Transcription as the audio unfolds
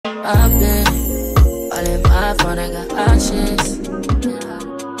I've been all in my phone, I got options.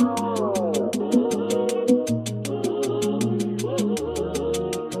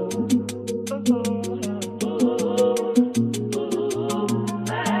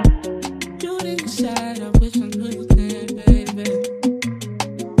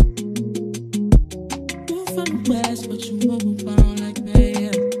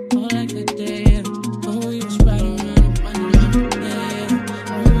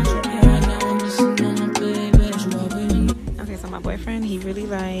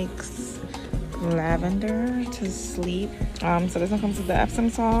 Lavender to sleep. So this one comes with the Epsom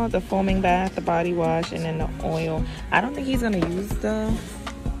salt, the foaming bath, the body wash, and then the oil. I don't think he's gonna use the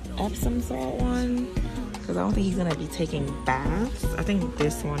Epsom salt one because I don't think he's gonna be taking baths. I think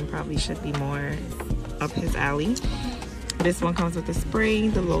this one probably should be more up his alley. This one comes with the spray,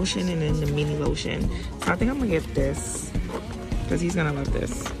 the lotion, and then the mini lotion. So I think I'm gonna get this because he's gonna love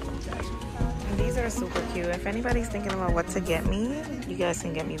this. And these are super cute. If anybody's thinking about what to get me, you guys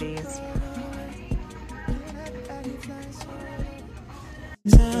can get me these.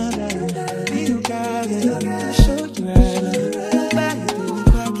 I'm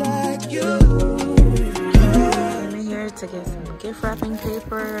in here to get some gift wrapping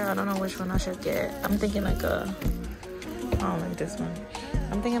paper. I don't know which one I should get. I'm thinking like a, I don't like this one.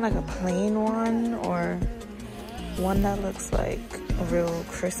 I'm thinking like a plain one or one that looks like real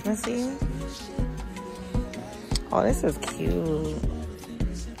Christmassy. Oh, this is cute.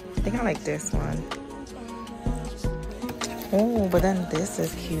 I think I like this one. Oh, but then this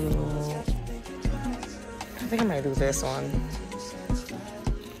is cute. I think I might do this one.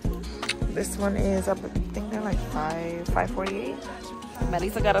 This one is up, I think they're like $5.48.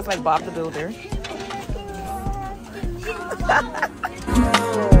 Melissa got us like Bob the Builder.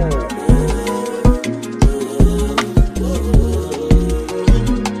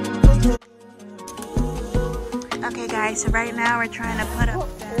 Okay guys, so right now we're trying to put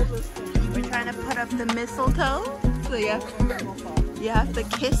up the mistletoe. So you have to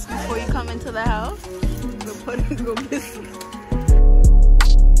kiss before you come into the house. Go kiss.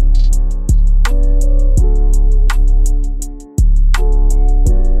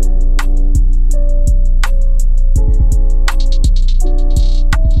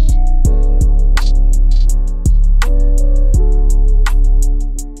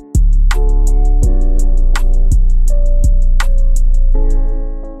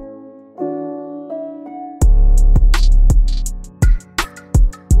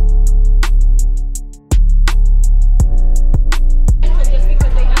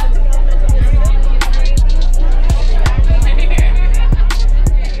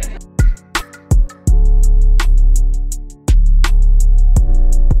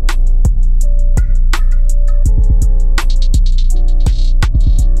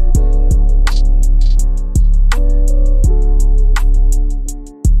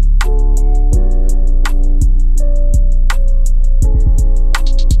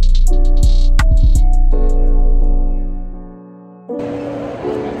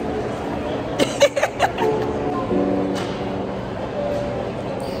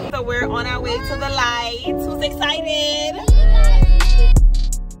 We're on our way to the lights. Who's excited?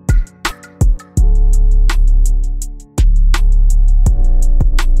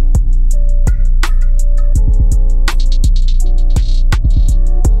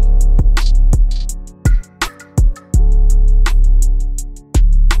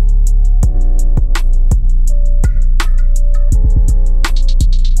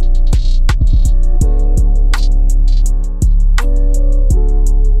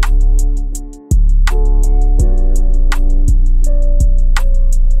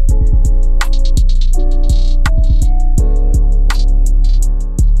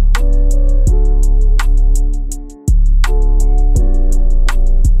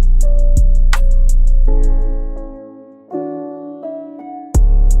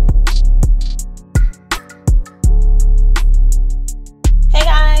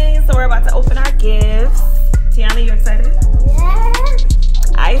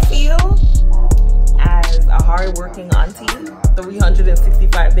 Working auntie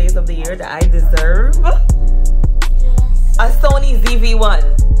 365 days of the year that I deserve a Sony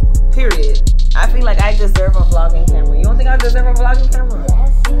ZV-1, period. I feel like I deserve a vlogging camera. You don't think I deserve a vlogging camera?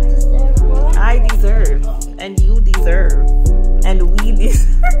 Yes, I deserve, and you deserve, and we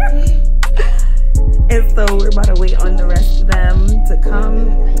deserve. And so we're about to wait on the rest of them to come,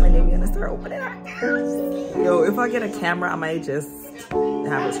 and then we're gonna start opening our gifts. Yo, if I get a camera, I might just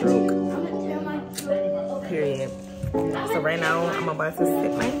have a stroke. Period. So right now I'm about to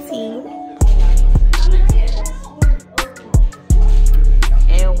sip my tea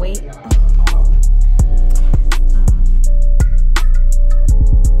and wait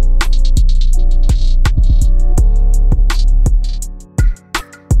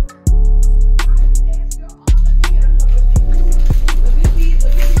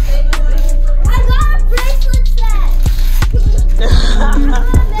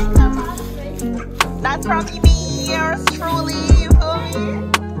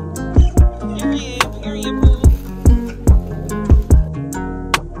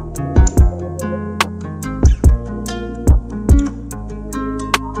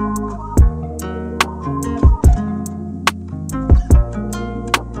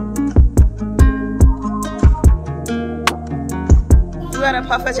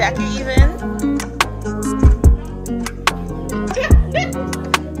puffer jacket even.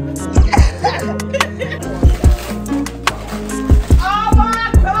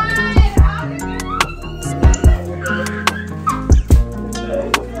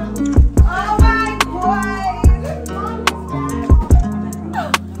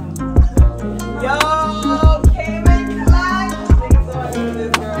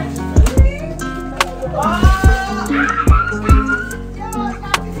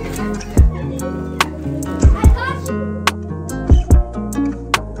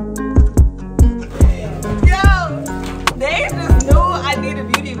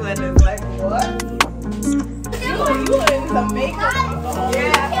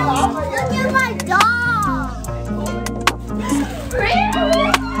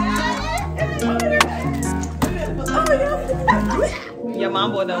 Your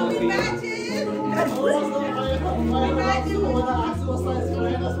mom bought that one for you.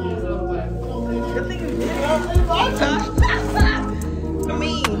 Good thing you did. For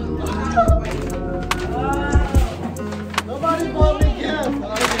me. Nobody bought me gifts.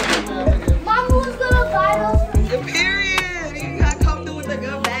 Mom, who's gonna buy those for you? Period. You gotta come through with the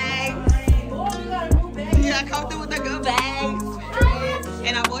good bags. You gotta come through with the good bags.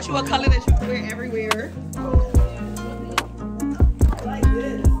 And I bought you a color that you can wear everywhere. Like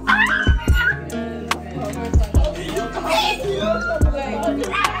this.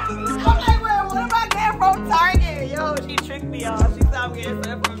 Okay, well, what am I getting from Target? Yo, she tricked me, y'all. She said I'm getting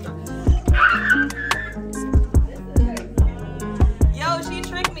something from Target. Yo, she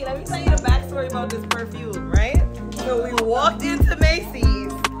tricked me. Let me tell you the backstory about this perfume, right? So we walked into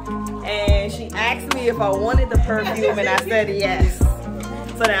Macy's and she asked me if I wanted the perfume and I said yes.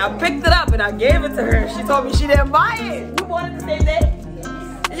 So then I picked it up and I gave it to her. She told me she didn't buy it. You bought it the same day?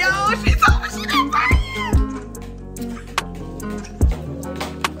 Yo, she told me she didn't buy it.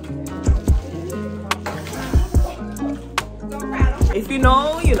 If you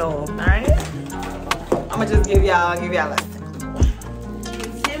know, you know, alright? I'ma just give y'all a lesson.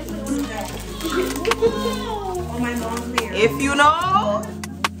 If you know,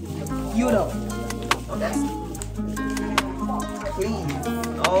 you know. Okay? Please.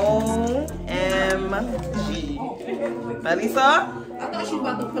 OMG. Melissa? I thought she was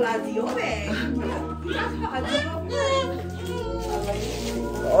about to pull out the bag.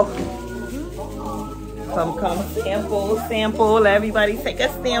 Oh. Come sample. Everybody take a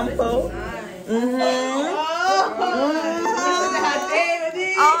sample.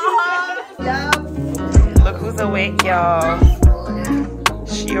 Yep. Look who's awake, y'all.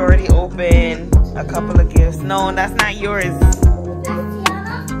 She already opened a couple of gifts. No, that's not yours.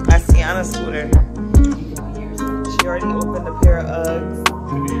 That's Tiana's scooter. She already opened a pair of Uggs.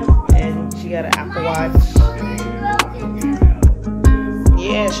 And she got an Apple Watch.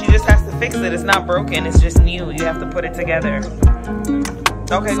 Yeah, she just has to fix it. It's not broken. It's just new. You have to put it together.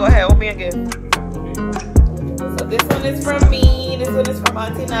 Okay, go ahead. Open your gift. So this one is from me. This one is from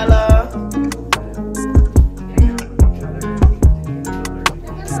Auntie Nella.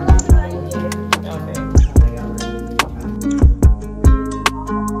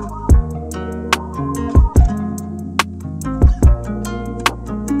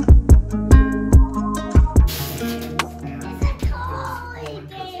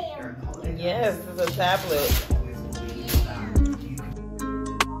 Yes, this is a tablet.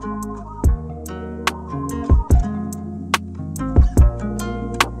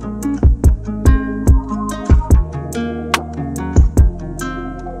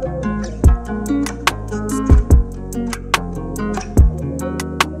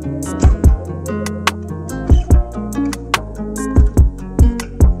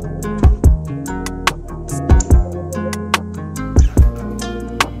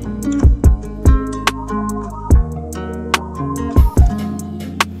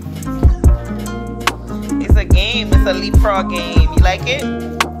 It's a leapfrog game. You like it? You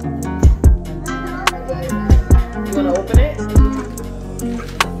wanna open it?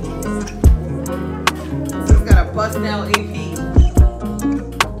 This has got a bust down AP.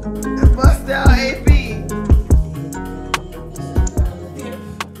 A bust down AP.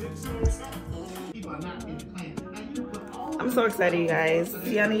 I'm so excited, you guys.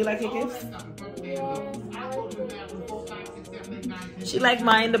 Tiana, you like your gifts? She liked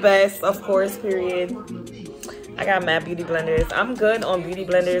mine the best, of course, period. I got mad beauty blenders. I'm good on beauty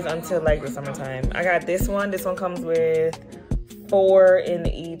blenders until like the summertime. I got this one. This one comes with 4 in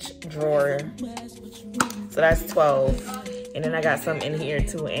each drawer. So that's 12. And then I got some in here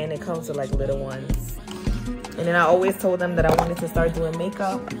too. And it comes with like little ones. And then I always told them that I wanted to start doing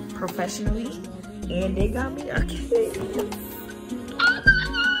makeup professionally. And they got me a cake.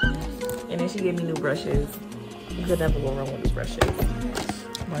 and then she gave me new brushes. You could never go wrong with new brushes.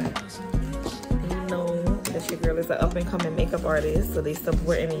 But you know that your girl is an up and coming makeup artist, so they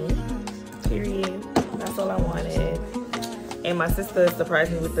supporting me. Period. That's all I wanted. And my sister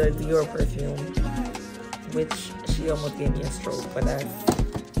surprised me with the Dior perfume, which she almost gave me a stroke, but that's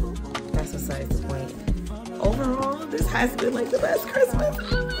besides the point. Overall, this has been like the best Christmas.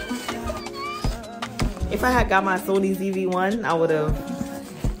 If I had got my Sony ZV-1, I would have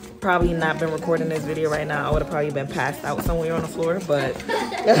probably not been recording this video right now. I would have probably been passed out somewhere on the floor, but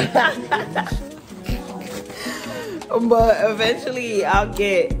but eventually I'll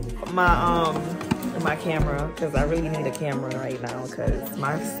get my camera, because I really need a camera right now because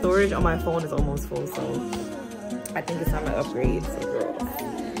my storage on my phone is almost full, so I think it's time to upgrade. So girl,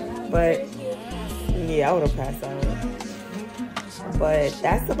 but yeah, I would have passed out. But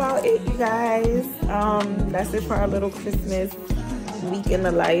that's about it, you guys. That's it for our little Christmas week in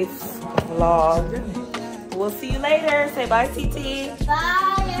the life vlog. We'll see you later. Say bye, TT.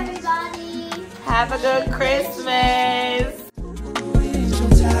 Bye, everybody. Have a good Christmas.